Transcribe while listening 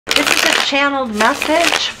channeled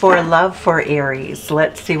message for love for Aries.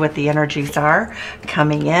 Let's see what the energies are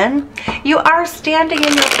coming in. You are standing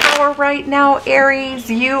in your power right now, Aries.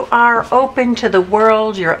 You are open to the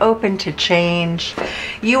world. You're open to change.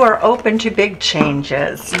 You are open to big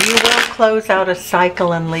changes. You will close out a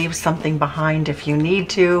cycle and leave something behind if you need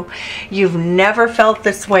to. You've never felt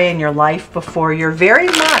this way in your life before. You're very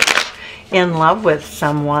much in love with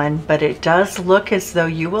someone, but it does look as though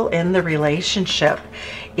you will end the relationship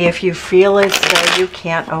if you feel as though you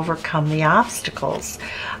can't overcome the obstacles.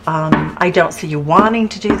 I don't see you wanting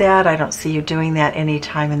to do that. I don't see you doing that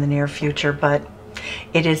anytime in the near future, but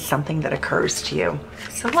it is something that occurs to you.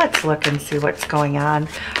 So let's look and see what's going on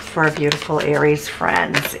for our beautiful Aries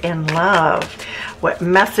friends in love. What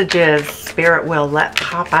messages Spirit will let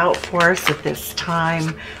pop out for us at this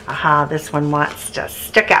time. Aha, this one wants to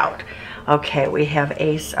stick out. Okay, we have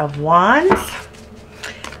Ace of Wands.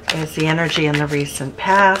 Is the energy in the recent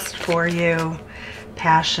past for you.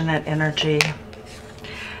 Passionate energy.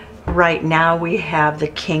 Right now we have the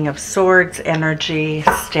King of Swords energy,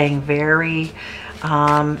 staying very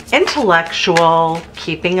intellectual,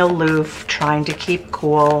 keeping aloof, trying to keep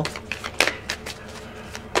cool.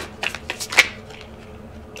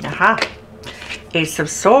 Aha. Ace of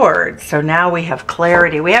Swords. So now we have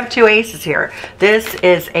clarity. We have two aces here. This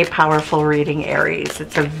is a powerful reading, Aries.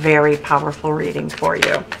 It's a very powerful reading for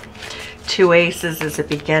you. Two aces is a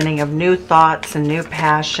beginning of new thoughts and new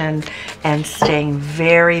passion and staying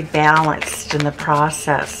very balanced in the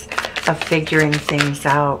process of figuring things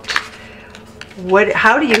out.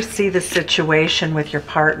 How do you see the situation with your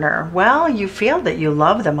partner? Well, you feel that you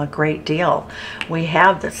love them a great deal. We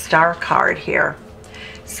have the Star card here.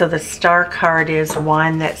 So the Star card is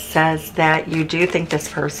one that says that you do think this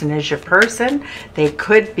person is your person. They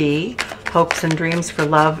could be. Hopes and dreams for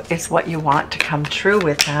love is what you want to come true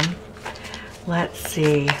with them. Let's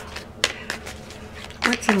see.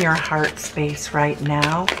 What's in your heart space right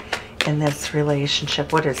now in this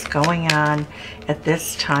relationship? What is going on at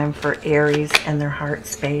this time for Aries and their heart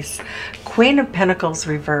space? Queen of Pentacles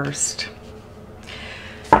reversed.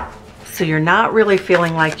 So you're not really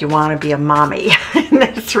feeling like you want to be a mommy in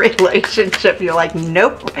this relationship. You're like,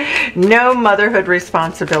 nope, no motherhood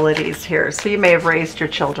responsibilities here. So you may have raised your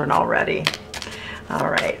children already. All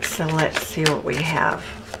right, so let's see what we have.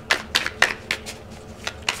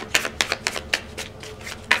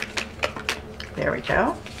 There we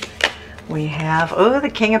go. We have, oh, the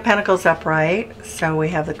King of Pentacles upright. So we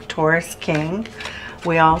have the Taurus King.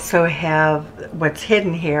 We also have what's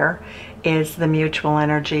hidden here is the mutual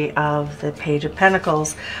energy of the Page of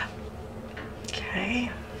Pentacles.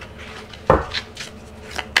 Okay.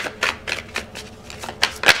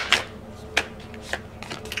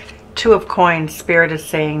 Two of Coins. Spirit is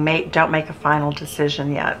saying, don't make a final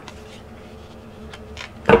decision yet.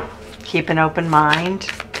 Keep an open mind.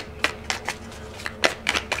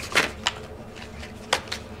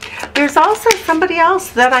 There's also somebody else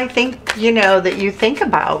that I think, you know, that you think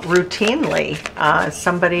about routinely.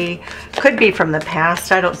 Somebody could be from the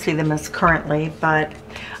past. I don't see them as currently, but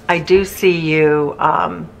I do see you.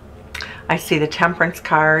 I see the Temperance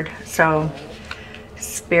card. So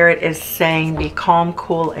Spirit is saying be calm,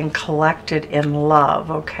 cool, and collected in love.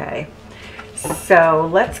 Okay. So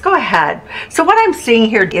let's go ahead. So what I'm seeing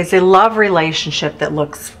here is a love relationship that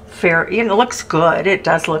looks fair, you know, looks good. It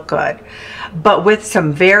does look good, but with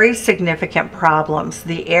some very significant problems.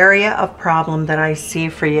 The area of problem that I see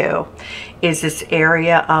for you is this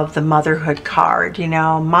area of the motherhood card. You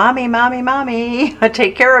know, mommy, mommy, mommy,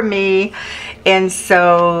 take care of me. And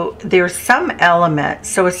so there's some element.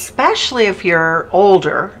 So especially if you're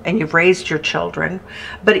older and you've raised your children,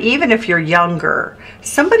 but even if you're younger,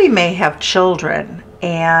 somebody may have children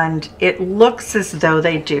and it looks as though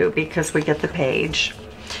they do because we get the page.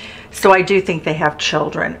 So I do think they have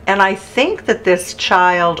children. And I think that this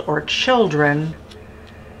child or children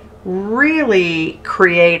really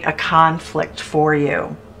create a conflict for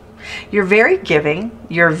you. You're very giving,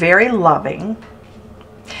 you're very loving,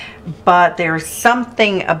 but there's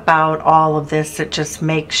something about all of this that just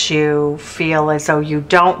makes you feel as though you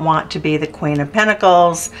don't want to be the Queen of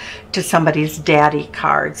Pentacles to somebody's daddy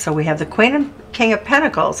card. So we have the Queen and King of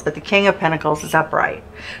Pentacles, but the King of Pentacles is upright.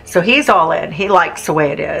 So he's all in. He likes the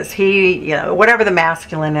way it is. He, you know, whatever the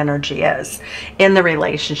masculine energy is in the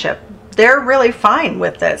relationship, they're really fine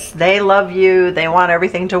with this. They love you. They want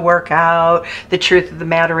everything to work out. The truth of the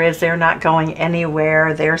matter is they're not going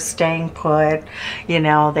anywhere. They're staying put. You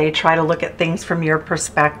know, they try to look at things from your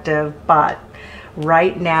perspective, but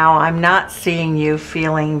Right now, I'm not seeing you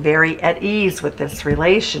feeling very at ease with this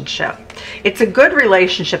relationship. It's a good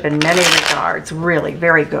relationship in many regards, really,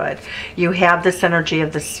 very good. You have this energy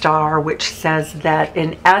of the Star, which says that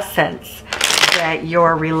in essence, that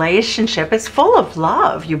your relationship is full of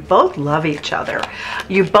love. You both love each other.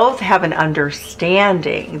 You both have an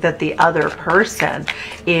understanding that the other person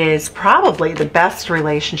is probably the best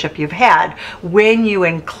relationship you've had when you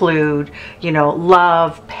include, you know,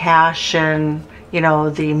 love, passion, you know,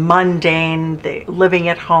 the mundane, the living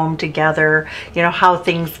at home together, you know, how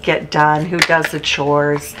things get done, who does the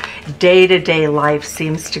chores. Day-to-day life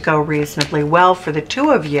seems to go reasonably well for the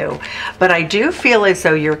two of you. But I do feel as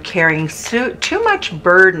though you're carrying too much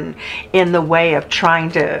burden in the way of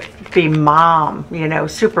trying to be mom, you know,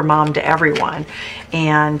 super mom to everyone.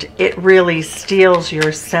 And it really steals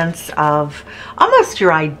your sense of almost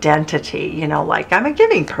your identity, you know, like, I'm a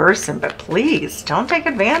giving person, but please don't take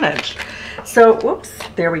advantage. So, whoops,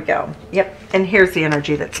 there we go. Yep, and here's the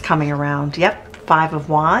energy that's coming around. Yep, 5 of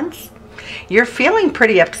Wands. You're feeling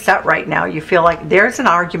pretty upset right now. You feel like there's an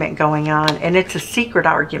argument going on, and it's a secret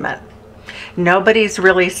argument. Nobody's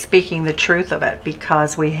really speaking the truth of it,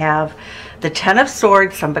 because we have the 10 of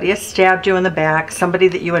Swords. Somebody has stabbed you in the back, somebody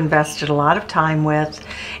that you invested a lot of time with.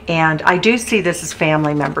 And I do see this as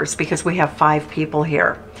family members, because we have 5 people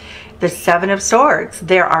here. The 7 of Swords,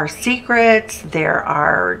 there are secrets, there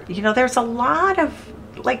are, you know, there's a lot of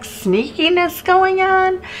like sneakiness going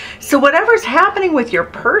on. So whatever's happening with your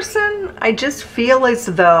person, I just feel as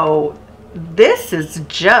though this is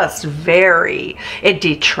just it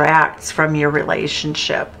detracts from your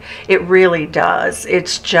relationship. It really does.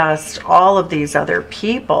 It's just all of these other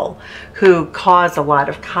people who cause a lot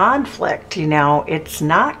of conflict, you know, it's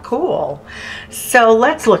not cool. So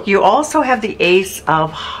let's look. You also have the Ace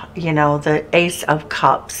of, you know, the Ace of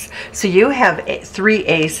Cups. So you have 3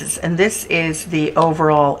 aces, and this is the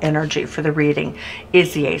overall energy for the reading,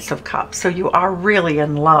 is the Ace of Cups. So you are really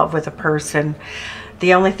in love with a person.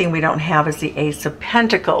 The only thing we don't have is the Ace of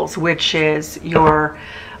Pentacles, which is your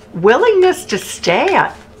willingness to stay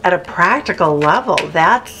at a practical level.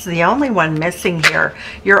 That's the only one missing here.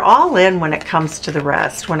 You're all in when it comes to the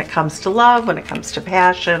rest, when it comes to love, when it comes to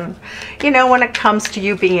passion, you know, when it comes to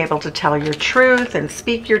you being able to tell your truth and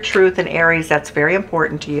speak your truth. And Aries, that's very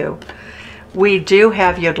important to you. We do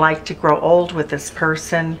have you'd like to grow old with this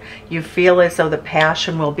person. You feel as though the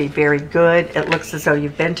passion will be very good. It looks as though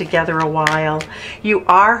you've been together a while. You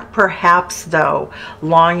are perhaps, though,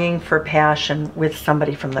 longing for passion with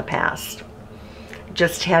somebody from the past.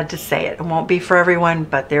 Just had to say it. It won't be for everyone,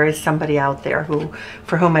 but there is somebody out there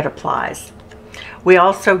for whom it applies. We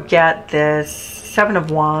also get this 7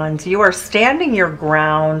 of Wands. You are standing your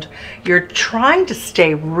ground. You're trying to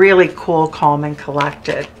stay really cool, calm, and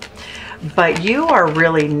collected. But you are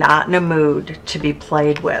really not in a mood to be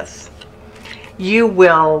played with. You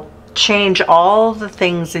will change all the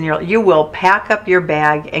things in you will pack up your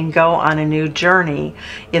bag and go on a new journey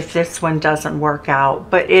if this one doesn't work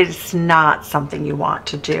out, but it's not something you want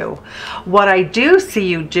to do. What I do see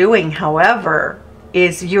you doing, however,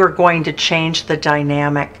 is you're going to change the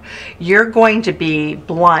dynamic. You're going to be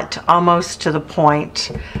blunt, almost to the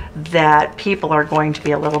point that people are going to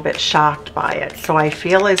be a little bit shocked by it. So I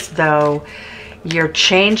feel as though you're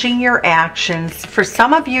changing your actions. For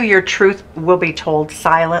some of you, your truth will be told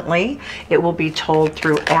silently. It will be told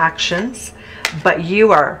through actions, but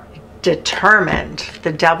you are determined.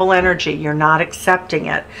 The Devil energy, you're not accepting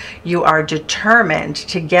it. You are determined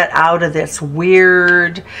to get out of this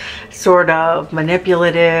weird sort of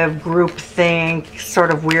manipulative groupthink sort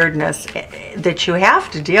of weirdness that you have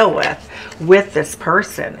to deal with this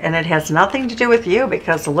person. And it has nothing to do with you,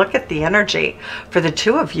 because look at the energy. For the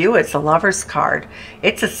two of you, it's a Lover's card.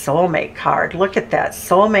 It's a soulmate card. Look at that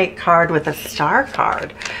soulmate card with a star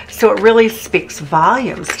card. So it really speaks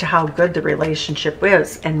volumes to how good the relationship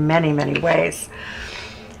is in many, many ways.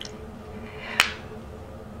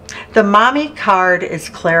 The mommy card is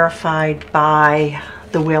clarified by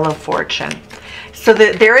the Wheel of Fortune. So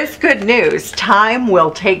there is good news. Time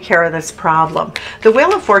will take care of this problem. The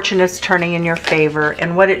Wheel of Fortune is turning in your favor,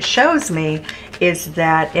 and what it shows me is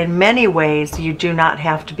that in many ways you do not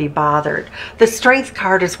have to be bothered. The Strength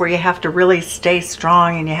card is where you have to really stay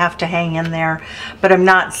strong and you have to hang in there, but I'm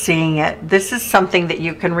not seeing it. This is something that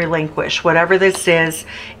you can relinquish. Whatever this is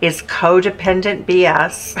codependent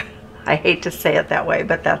BS. I hate to say it that way,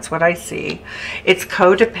 but that's what I see. It's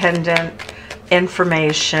codependent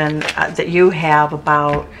information that you have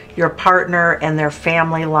about your partner and their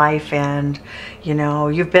family life, and you know,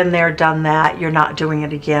 you've been there, done that, you're not doing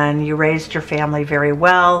it again. You raised your family very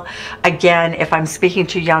well. Again, if I'm speaking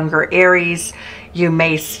to younger Aries, You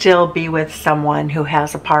may still be with someone who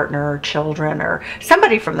has a partner or children or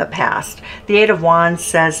somebody from the past. The Eight of Wands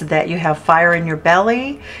says that you have fire in your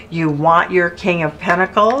belly. You want your King of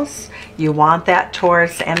Pentacles. You want that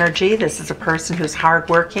Taurus energy. This is a person who's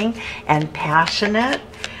hardworking and passionate.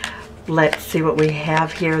 Let's see what we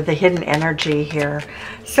have here, the hidden energy here.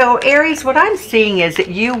 So Aries, what I'm seeing is that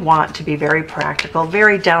you want to be very practical,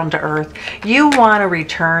 very down to earth. You want to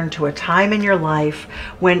return to a time in your life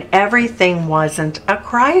when everything wasn't a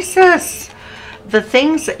crisis. The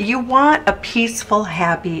things you want, a peaceful,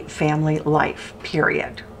 happy family life,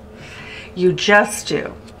 period. You just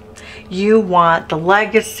do. You want the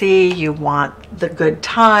legacy, you want the good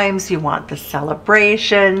times, you want the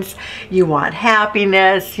celebrations, you want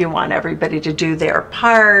happiness, you want everybody to do their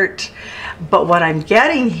part. But what I'm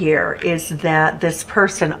getting here is that this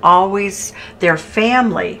person always, their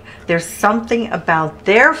family, there's something about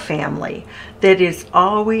their family that is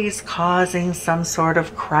always causing some sort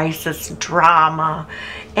of crisis drama.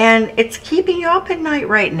 And it's keeping you up at night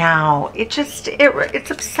right now. It's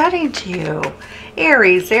upsetting to you.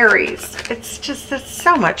 Aries, it's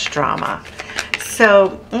so much drama.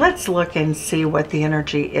 So let's look and see what the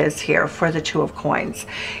energy is here for the Two of Coins.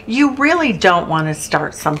 You really don't want to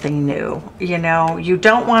start something new. You know, you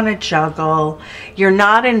don't want to juggle. You're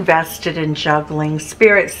not invested in juggling.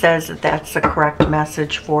 Spirit says that that's the correct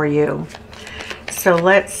message for you. So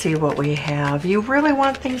let's see what we have. You really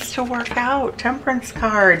want things to work out. Temperance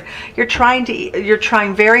card. You're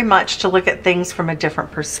trying very much to look at things from a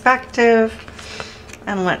different perspective.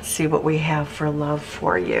 And let's see what we have for love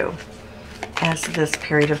for you as this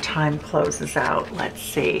period of time closes out. Let's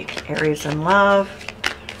see. Aries in love.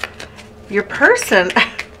 Your person,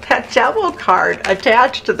 that Devil card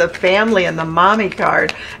attached to the family and the mommy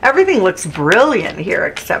card. Everything looks brilliant here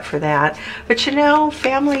except for that. But you know,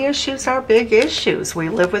 family issues are big issues. We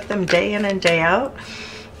live with them day in and day out.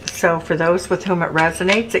 So for those with whom it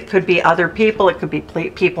resonates, it could be other people, it could be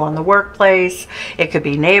people in the workplace, it could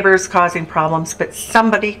be neighbors causing problems, but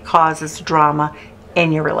somebody causes drama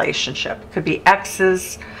in your relationship. It could be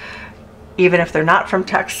exes, even if they're not from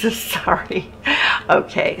Texas, sorry.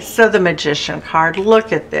 Okay, so the Magician card,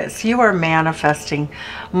 look at this. You are manifesting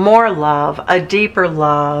more love, a deeper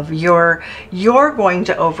love. You're going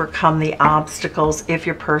to overcome the obstacles if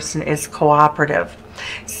your person is cooperative.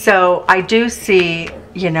 So I do see,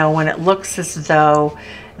 you know, when it looks as though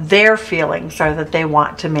their feelings are that they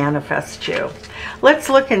want to manifest you. Let's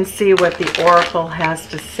look and see what the Oracle has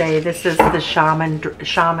to say. This is the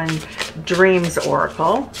Shaman Dreams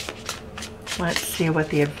Oracle. Let's see what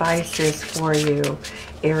the advice is for you,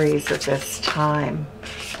 Aries, at this time.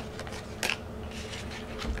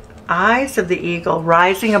 Eyes of the Eagle,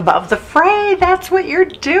 rising above the fray. That's what you're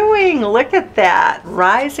doing. Look at that.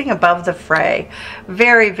 Rising above the fray.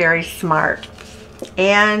 Very, very smart.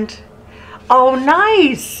 And oh,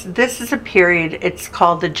 nice. This is a period, it's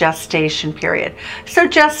called the gestation period. So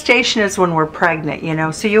gestation is when we're pregnant, you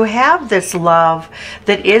know. So you have this love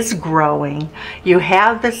that is growing. You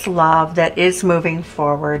have this love that is moving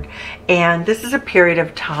forward. And this is a period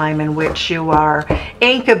of time in which you are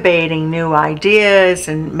incubating new ideas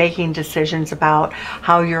and making decisions about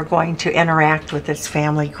how you're going to interact with this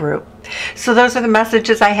family group. So those are the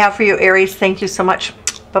messages I have for you, Aries. Thank you so much.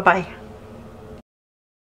 Bye-bye.